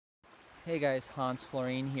Hey guys, Hans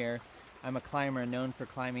Florine here. I'm a climber known for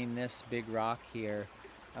climbing this big rock here,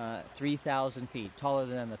 3,000 feet, taller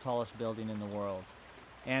than the tallest building in the world.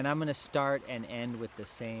 And I'm going to start and end with the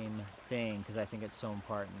same thing because I think it's so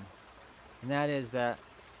important. And that is that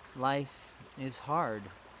life is hard.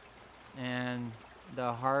 And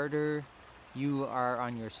the harder you are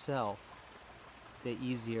on yourself, the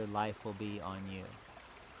easier life will be on you.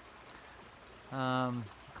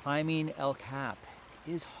 Climbing El Cap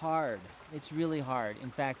is hard. It's really hard. In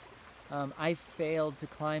fact, I failed to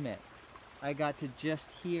climb it. I got to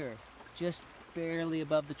just here, just barely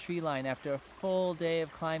above the tree line after a full day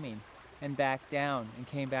of climbing, and back down and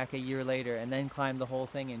came back a year later and then climbed the whole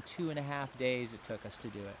thing in 2.5 days it took us to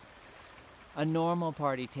do it. A normal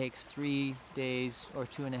party takes 3 days or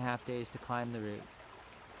 2.5 days to climb the route.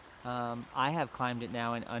 I have climbed it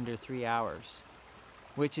now in under 3 hours,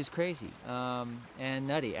 which is crazy and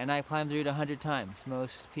nutty. And I've climbed the route 100 times.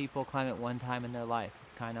 Most people climb it one time in their life.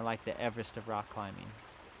 It's kind of like the Everest of rock climbing.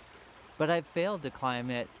 But I've failed to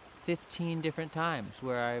climb it 15 different times,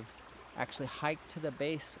 where I've actually hiked to the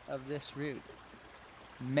base of this route,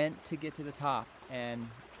 meant to get to the top, and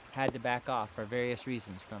had to back off for various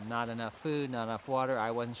reasons, from not enough food, not enough water,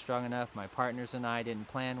 I wasn't strong enough, my partners and I didn't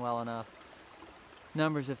plan well enough.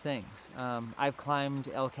 Numbers of things. I've climbed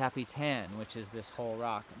El Capitan, which is this whole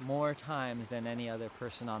rock, more times than any other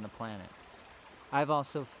person on the planet. I've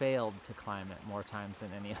also failed to climb it more times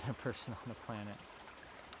than any other person on the planet.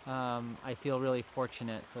 I feel really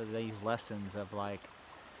fortunate for these lessons of, like,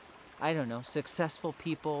 I don't know, successful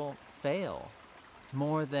people fail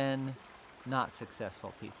more than not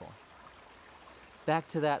successful people. Back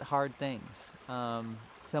to that hard things.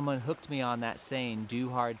 Someone hooked me on that saying, do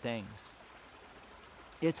hard things.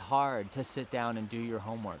 It's hard to sit down and do your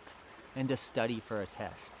homework and to study for a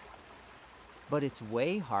test. But it's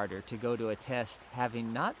way harder to go to a test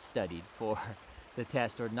having not studied for the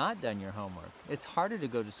test or not done your homework. It's harder to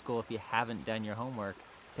go to school if you haven't done your homework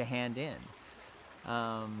to hand in.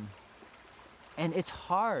 And it's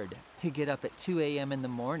hard to get up at 2 a.m. in the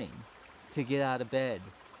morning, to get out of bed,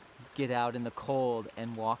 get out in the cold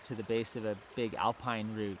and walk to the base of a big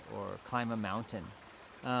alpine route or climb a mountain.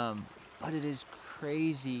 But it is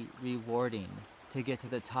crazy rewarding to get to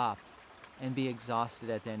the top and be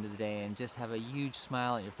exhausted at the end of the day and just have a huge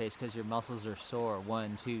smile on your face because your muscles are sore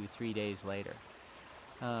 1, 2, 3 days later.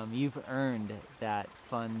 You've earned that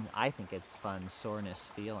fun, I think it's fun,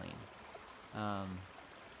 soreness feeling.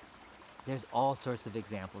 There's all sorts of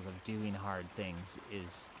examples of doing hard things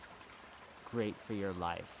is great for your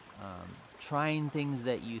life. Trying things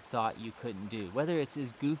that you thought you couldn't do, whether it's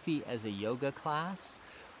as goofy as a yoga class,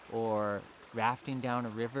 or rafting down a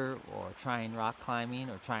river, or trying rock climbing,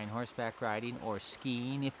 or trying horseback riding, or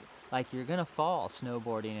skiing. If, like, you're gonna fall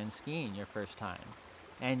snowboarding and skiing your first time,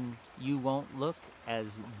 and you won't look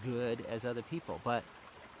as good as other people, but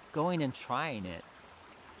going and trying it,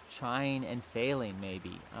 trying and failing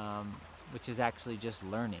maybe, which is actually just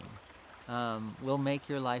learning, will make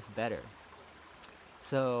your life better.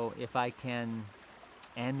 So if I can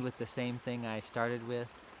end with the same thing I started with,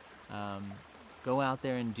 go out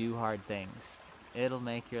there and do hard things. It'll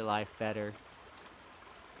make your life better.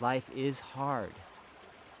 Life is hard.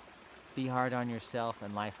 Be hard on yourself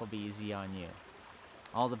and life will be easy on you.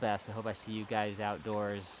 All the best. I hope I see you guys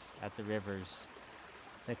outdoors at the rivers,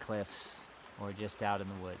 the cliffs, or just out in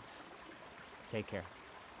the woods. Take care.